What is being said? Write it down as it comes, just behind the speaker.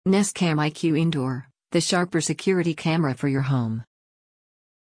Nest Cam IQ Indoor, the sharper security camera for your home.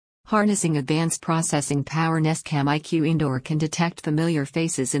 Harnessing advanced processing power, Nest Cam IQ Indoor can detect familiar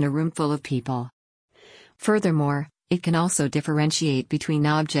faces in a room full of people. Furthermore, it can also differentiate between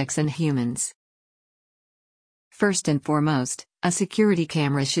objects and humans. First and foremost, a security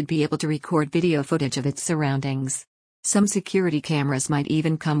camera should be able to record video footage of its surroundings. Some security cameras might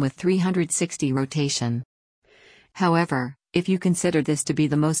even come with 360 rotation. However, if you consider this to be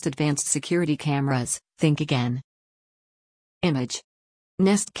the most advanced security cameras, think again. Image.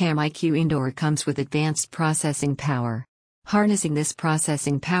 Nest Cam IQ Indoor comes with advanced processing power. Harnessing this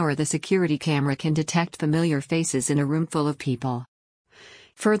processing power, the security camera can detect familiar faces in a room full of people.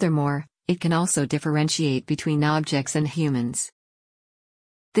 Furthermore, it can also differentiate between objects and humans.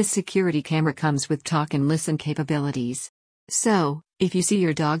 This security camera comes with talk and listen capabilities. So, if you see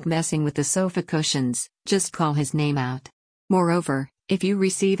your dog messing with the sofa cushions, just call his name out. Moreover, if you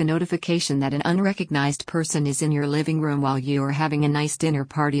receive a notification that an unrecognized person is in your living room while you are having a nice dinner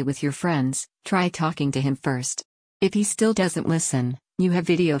party with your friends, try talking to him first. If he still doesn't listen, you have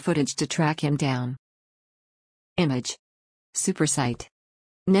video footage to track him down. Image. SuperSight.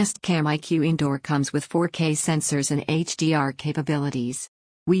 Nest Cam IQ Indoor comes with 4K sensors and HDR capabilities.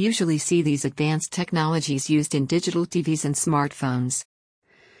 We usually see these advanced technologies used in digital TVs and smartphones.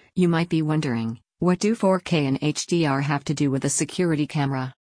 You might be wondering, what do 4K and HDR have to do with a security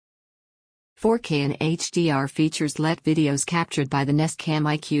camera? 4K and HDR features let videos captured by the Nest Cam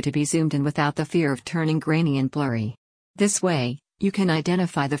IQ to be zoomed in without the fear of turning grainy and blurry. This way, you can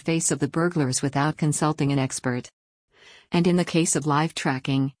identify the face of the burglars without consulting an expert. And in the case of live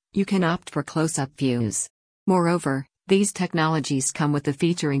tracking, you can opt for close-up views. Moreover, these technologies come with the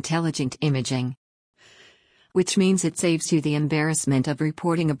feature intelligent imaging, which means it saves you the embarrassment of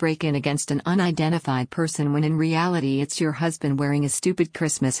reporting a break-in against an unidentified person when in reality it's your husband wearing a stupid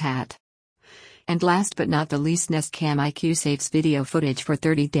Christmas hat. And last but not the least, Nest Cam IQ saves video footage for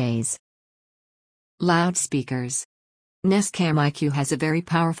 30 days. Loudspeakers. Nest Cam IQ has a very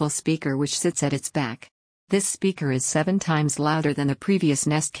powerful speaker which sits at its back. This speaker is 7 times louder than the previous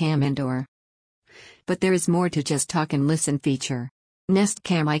Nest Cam Indoor. But there is more to just talk and listen feature. Nest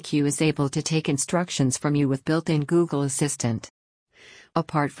Cam IQ is able to take instructions from you with built-in Google Assistant.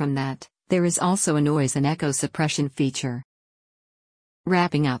 Apart from that, there is also a noise and echo suppression feature.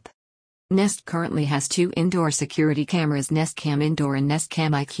 Wrapping up. Nest currently has 2 indoor security cameras, Nest Cam Indoor and Nest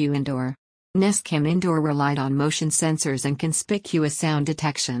Cam IQ Indoor. Nest Cam Indoor relied on motion sensors and conspicuous sound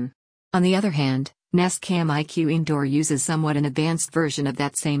detection. On the other hand, Nest Cam IQ Indoor uses somewhat an advanced version of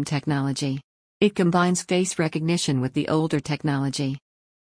that same technology. It combines face recognition with the older technology.